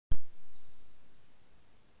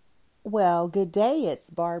Well, good day. It's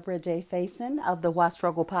Barbara J. Faison of the Why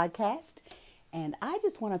Struggle podcast. And I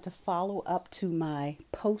just wanted to follow up to my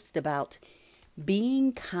post about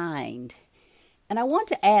being kind. And I want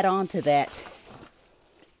to add on to that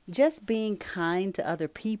just being kind to other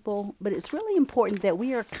people, but it's really important that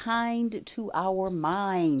we are kind to our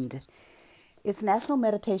mind. It's National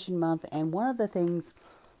Meditation Month, and one of the things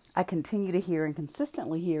I continue to hear and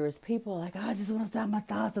consistently hear is people like, oh, I just want to stop my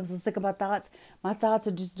thoughts. I'm so sick of my thoughts. My thoughts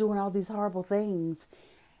are just doing all these horrible things.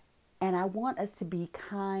 And I want us to be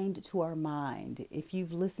kind to our mind. If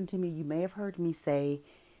you've listened to me, you may have heard me say,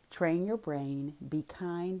 train your brain, be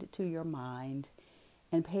kind to your mind,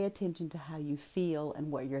 and pay attention to how you feel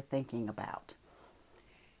and what you're thinking about.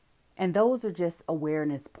 And those are just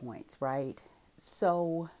awareness points, right?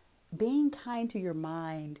 So being kind to your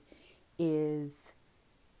mind is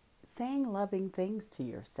saying loving things to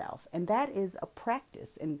yourself. And that is a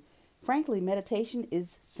practice. And frankly, meditation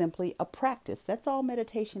is simply a practice. That's all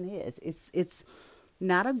meditation is. It's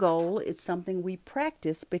not a goal. It's something we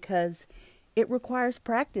practice because it requires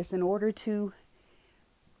practice in order to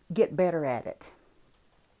get better at it.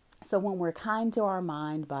 So when we're kind to our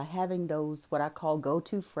mind by having those what I call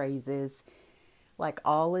go-to phrases like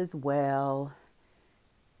all is well,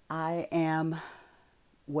 I am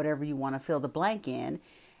whatever you want to fill the blank in,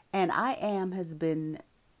 and I am has been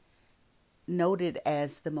noted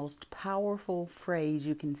as the most powerful phrase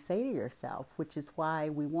you can say to yourself, which is why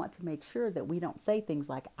we want to make sure that we don't say things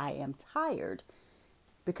like I am tired,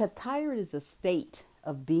 because tired is a state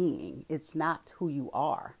of being. It's not who you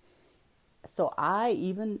are. So I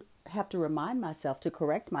even have to remind myself to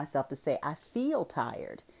correct myself to say I feel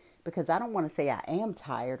tired, because I don't want to say I am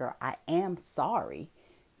tired or I am sorry,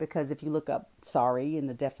 because if you look up sorry in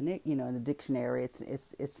the in the dictionary,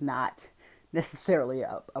 it's not necessarily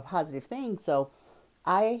a positive thing. So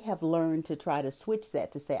I have learned to try to switch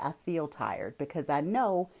that to say I feel tired, because I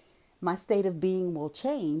know my state of being will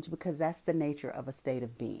change, because that's the nature of a state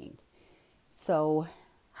of being. So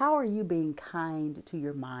how are you being kind to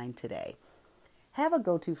your mind today? Have a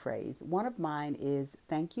go-to phrase. One of mine is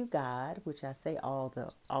thank you God, which I say all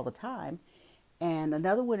the time. And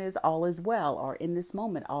another one is all is well, or in this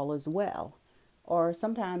moment all is well. Or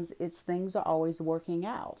sometimes it's things are always working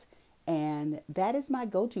out. And that is my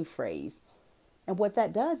go-to phrase. And what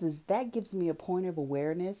that does is that gives me a point of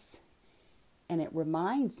awareness, and it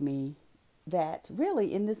reminds me that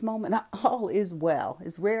really in this moment all is well.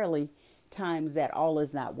 It's rarely times that all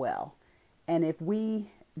is not well. And if we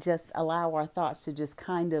just allow our thoughts to just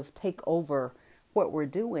kind of take over what we're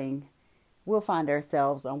doing, we'll find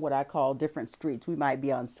ourselves on what I call different streets. We might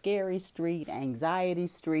be on scary street, anxiety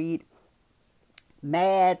street,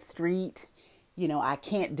 mad street, I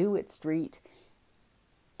can't do it street.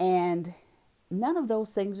 And none of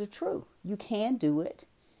those things are true. You can do it.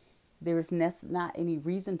 There's not any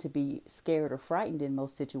reason to be scared or frightened in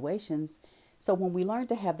most situations. So when we learn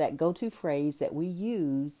to have that go-to phrase that we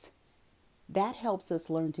use, that helps us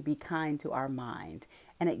learn to be kind to our mind.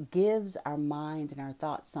 And it gives our mind and our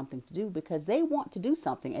thoughts something to do, because they want to do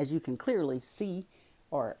something, as you can clearly see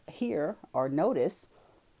or hear or notice.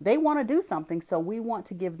 They want to do something, so we want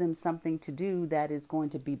to give them something to do that is going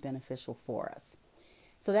to be beneficial for us.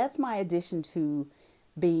 So that's my addition to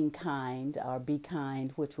being kind, or be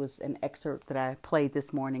kind, which was an excerpt that I played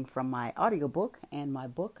this morning from my audiobook and my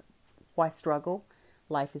book, Why Struggle?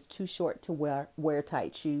 Life is Too Short to Wear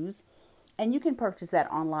Tight Shoes. And you can purchase that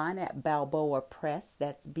online at Balboa Press.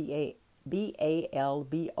 That's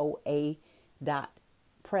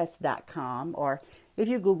BALBOA.press.com. Or if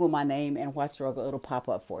you Google my name and Why Struggle, it'll pop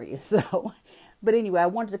up for you. So, but anyway, I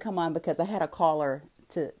wanted to come on because I had a caller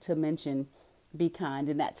to mention be kind,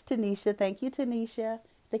 and that's Tanisha. Thank you, Tanisha. I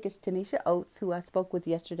think it's Tanisha Oates, who I spoke with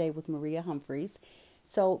yesterday with Maria Humphreys.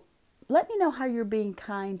 So let me know how you're being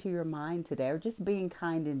kind to your mind today, or just being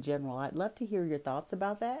kind in general. I'd love to hear your thoughts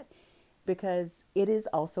about that, because it is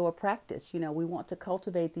also a practice. We want to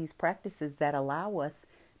cultivate these practices that allow us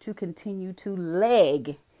to continue to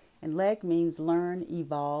leg. And leg means learn,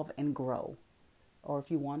 evolve, and grow. Or if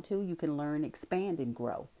you want to, you can learn, expand, and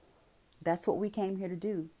grow. That's what we came here to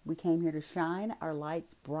do. We came here to shine our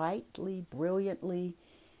lights brightly, brilliantly.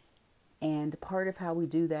 And part of how we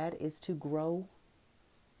do that is to grow,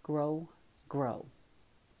 grow, grow.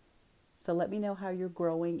 So let me know how you're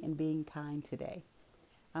growing and being kind today.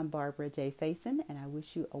 I'm Barbara J. Faison, and I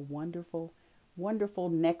wish you a wonderful, wonderful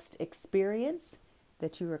next experience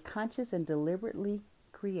that you are conscious and deliberately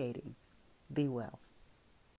creating. Be well.